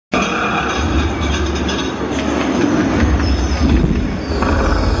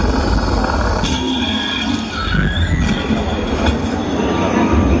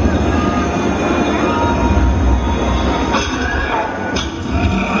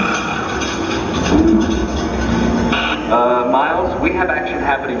we have action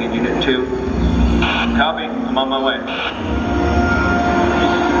happening in Unit 2? Copy. I'm on my way.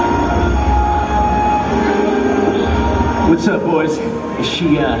 What's up, boys? Is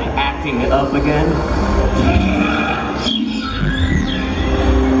she, acting up again?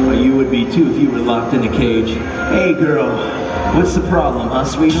 Well, you would be too if you were locked in a cage. Hey, girl. What's the problem, huh,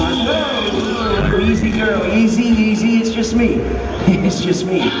 sweetheart? Whoa, easy, girl. Easy, easy. It's just me. It's just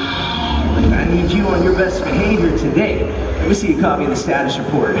me. I need you on your best behavior today. Let me see a copy of the status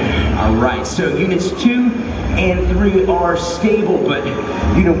report. All right, so units 2 and 3 are stable, but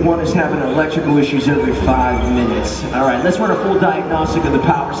unit 1 is having electrical issues every 5 minutes. All right, let's run a full diagnostic of the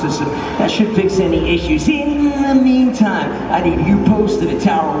power system. That should fix any issues. In the meantime, I need you posted at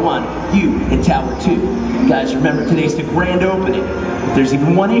Tower 1, you in Tower 2. Guys, remember, today's the grand opening. If there's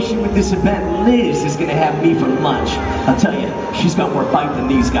even one issue with this event, Liz is gonna have me for lunch. I'll tell you, she's got more bite than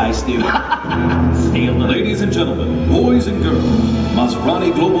these guys do. Stay alert. Ladies and gentlemen, boys and girls,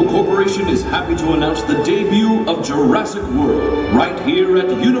 Maserati Global Corporation is happy to announce the debut of Jurassic World right here at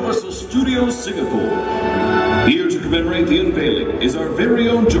Universal Studios Singapore. Here to commemorate the unveiling is our very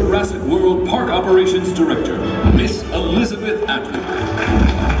own Jurassic World Park Operations Director, Miss Elizabeth Atwood.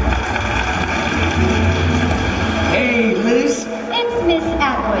 Hey, Liz. It's Miss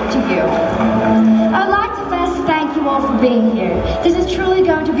Atwood to you. I'd like to first thank you all for being here. This is truly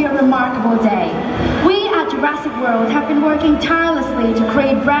going to be a remarkable day. We at Jurassic World have been working tirelessly to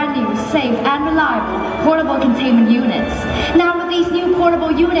create brand new, safe and reliable portable containment units. Now with these new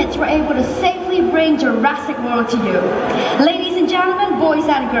portable units, we're able to safely bring Jurassic World to you. Ladies and gentlemen, boys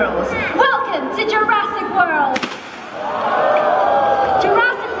and girls, welcome to Jurassic World!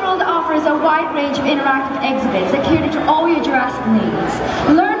 Jurassic World offers a wide range of interactive exhibits that cater to all your Jurassic needs.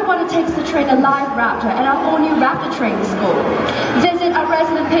 Learn what it takes to train a live raptor at our all-new raptor training school. Visit our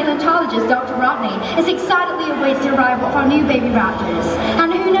resident paleontologist, Dr. Rodney, as he excitedly awaits the arrival of our new baby raptors.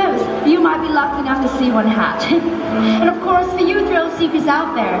 And who knows, you might be lucky enough to see one hatch. And of course, for you thrill seekers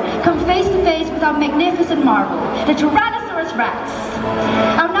out there, come face to face with our magnificent marvel, the Tyrannosaurus Rex.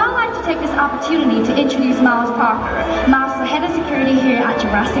 I would now like to take this opportunity to introduce Miles Parker. Miles is the head of security here at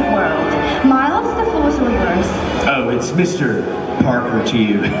Jurassic World. Miles, the floor is all yours. Oh, it's Mr. Parker to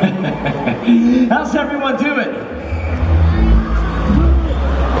you. How's everyone doing?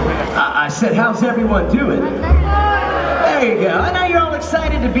 I said, how's everyone doing? There you go. I know you're all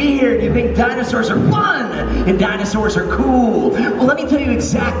excited to be here. You think dinosaurs are fun and dinosaurs are cool. Well, let me tell you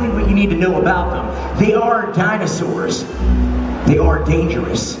exactly what you need to know about them. They are dinosaurs. They are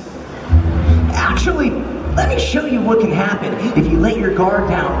dangerous. Actually, let me show you what can happen if you let your guard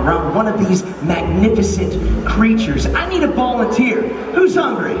down around one of these magnificent creatures. I need a volunteer. Who's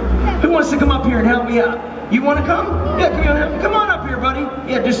hungry? Who wants to come up here and help me out? You want to come? Yeah, come on up here, buddy.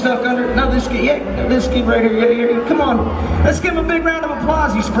 Yeah, just stuck under. No, this kid. Yeah, this kid right here. Yeah, come on. Let's give him a big round of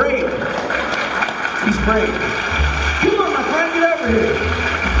applause. He's brave. He's brave. Come on, my friend, get over here.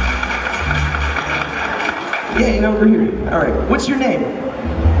 Yeah, and over here. All right. What's your name?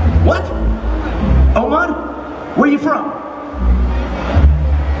 What? Oman? Where are you from?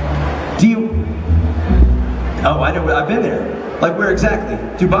 Do you? Oh, I know. I've been there. Like where exactly?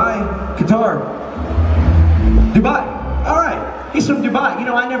 Dubai? Qatar? Dubai. All right. He's from Dubai. You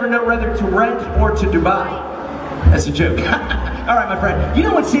know, I never know whether to rent or to Dubai. That's a joke. All right, my friend. You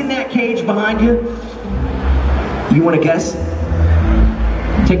know what's in that cage behind you? You want to guess?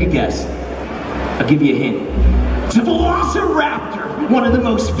 Take a guess. I'll give you a hint. It's a velociraptor, one of the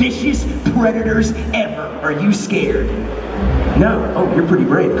most vicious predators ever. Are you scared? No? Oh, you're pretty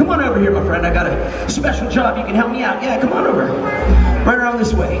brave. Come on over here, my friend. I got a special job. You can help me out. Yeah, come on over. Right around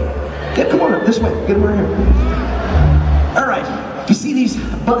this way. Yeah, come on up this way. Get him right here. All right. You see these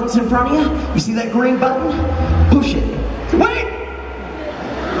buttons in front of you? You see that green button? Push it. Wait!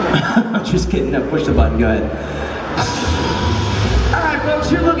 I'm just kidding. No, push the button. Go ahead. Alright folks,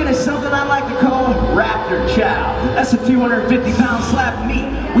 you're looking at something I like to call Raptor Chow. That's a 250-pound slab of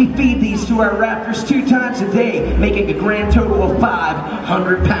meat. We feed these to our raptors 2 times a day, making a grand total of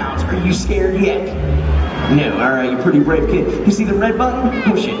 500 pounds. Are you scared yet? No, alright, you're pretty brave kid. You see the red button?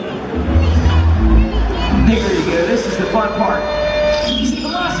 Push it. There you go, this is the fun part. You see,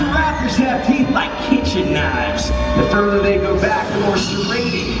 velociraptors have teeth like kitchen knives. The further they go back, the more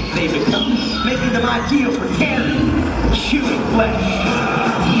serrated they become, making them ideal for tearing, chewing flesh.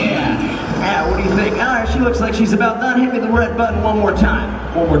 Yeah, what do you think? Alright, she looks like she's about done. Hit me the red button one more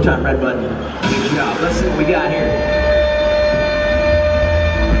time. One more time, red button. Good job. Let's see what we got here.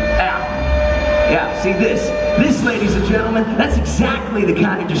 Yeah, see this? This, ladies and gentlemen, that's exactly the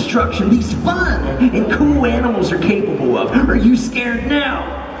kind of destruction these fun and cool animals are capable of. Are you scared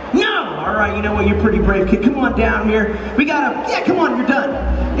now? No! All right, you know what? You're a pretty brave kid. Come on down here. We got a, yeah, come on, you're done.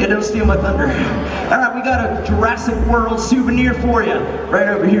 Yeah, don't steal my thunder. All right, we got a Jurassic World souvenir for you. Right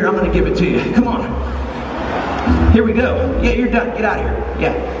over here, I'm gonna give it to you. Come on. Here we go. Yeah, you're done. Get out of here.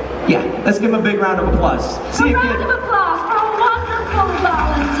 Yeah. Let's give him a big round of applause. See you, kid. A round of applause for a wonderful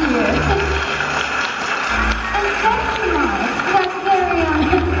volunteer. And thank you, Miles, for that very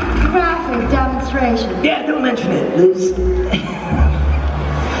graphic demonstration. Yeah, don't mention it, Liz.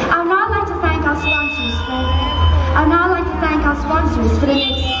 I'd now like to thank our sponsors for the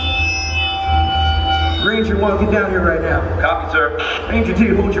next... Ranger 1, get down here right now. Copy, sir. Ranger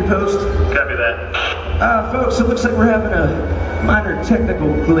 2, hold your post. Copy that. Folks, it looks like we're having a minor technical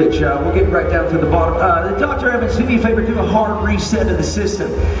glitch. We'll get right down to the bottom. The Dr. Evans, do me a favor, do a hard reset of the system.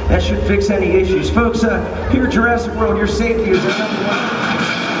 That should fix any issues. Folks, here at Jurassic World, your safety is our number one.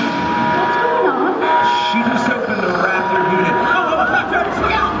 What's going on? She just opened the Raptor unit. Oh, Dr. Evans,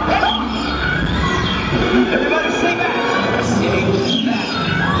 look out! Everybody stay back! Stay back.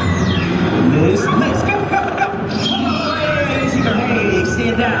 Liz, go! Oh, easy, girl. Hey,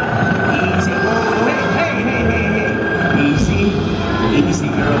 stand down. Easy. Whoa, hey. Easy,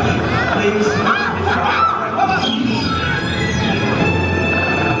 girl. Liz.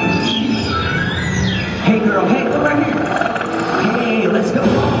 Hey, girl. Hey, look right here. Hey, let's go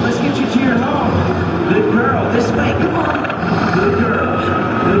home. Let's get you to your home. Good girl. This way. Come on. Good girl.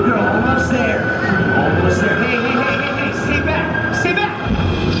 Almost there. Hey. Stay back.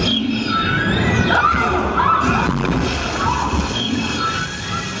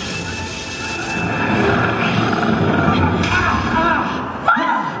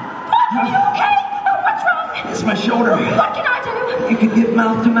 It's my shoulder. What can I do? You can give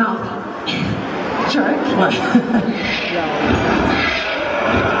mouth to mouth. Jerk. What?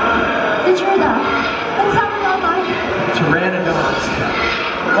 Did you hear that? That sounded like... Pteranodons.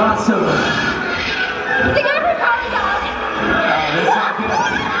 Lots of them. Think everybody died. That's not good.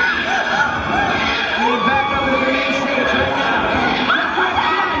 We need back up to the main stage right now.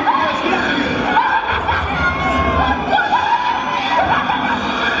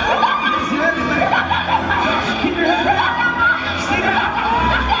 Keep your head back. Stay down.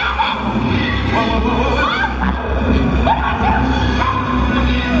 Whoa. Back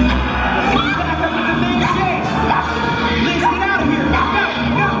up to the main stage. Liz, get out of here. Go.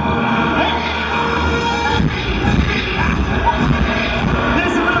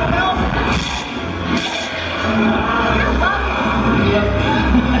 Liz, a little help.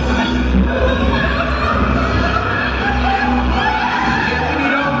 We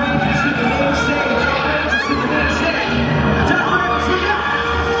need all rangers to the main stage.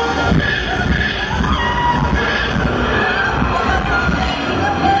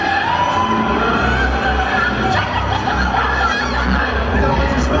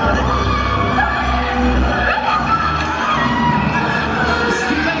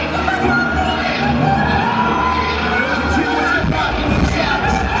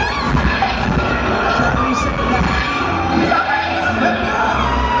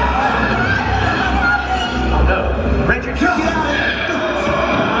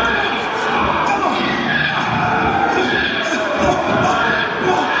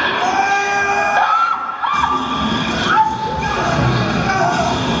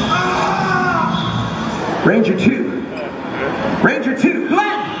 Ranger 2, get out of here! Ranger 2,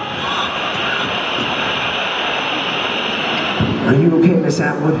 Glenn! Are you okay, Miss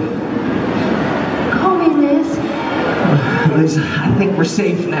Atwood? Call me Liz. Liz, I think we're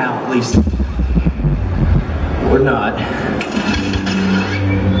safe now, at least. Or not.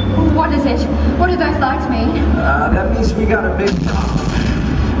 What is it? What do those lights mean? That means we got a big problem.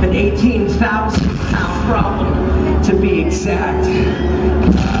 An 18,000-pound problem, to be exact.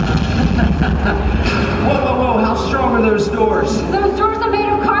 Whoa, how strong are those doors? Those doors are made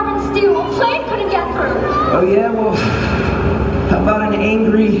of carbon steel. A plane couldn't get through. Oh yeah, well, how about an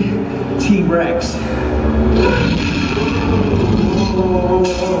angry T-Rex?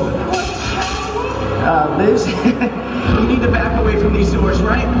 Liz, you need to back away from these doors,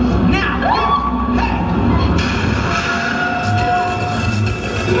 right? Now!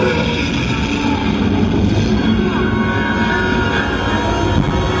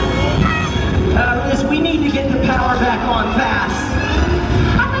 Liz, we need to get the power back on fast.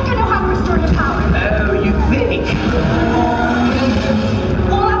 I think I know how to restore your power. Oh, you think?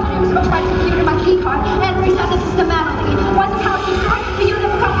 All I have to do is go try to computer my keycard and reset the system manually. Once the power is restored, the unit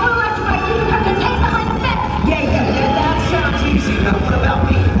will become full electrified. You can contain behind the fence. Yeah, that sounds easy. Now, what about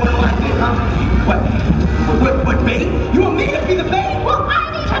me? What do I do, huh? What bait? You want me to be the bait? Well,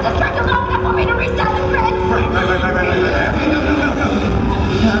 I need her distracted long enough for me to reset the grid. Right.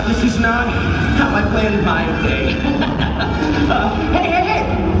 This is not Valentine's Day.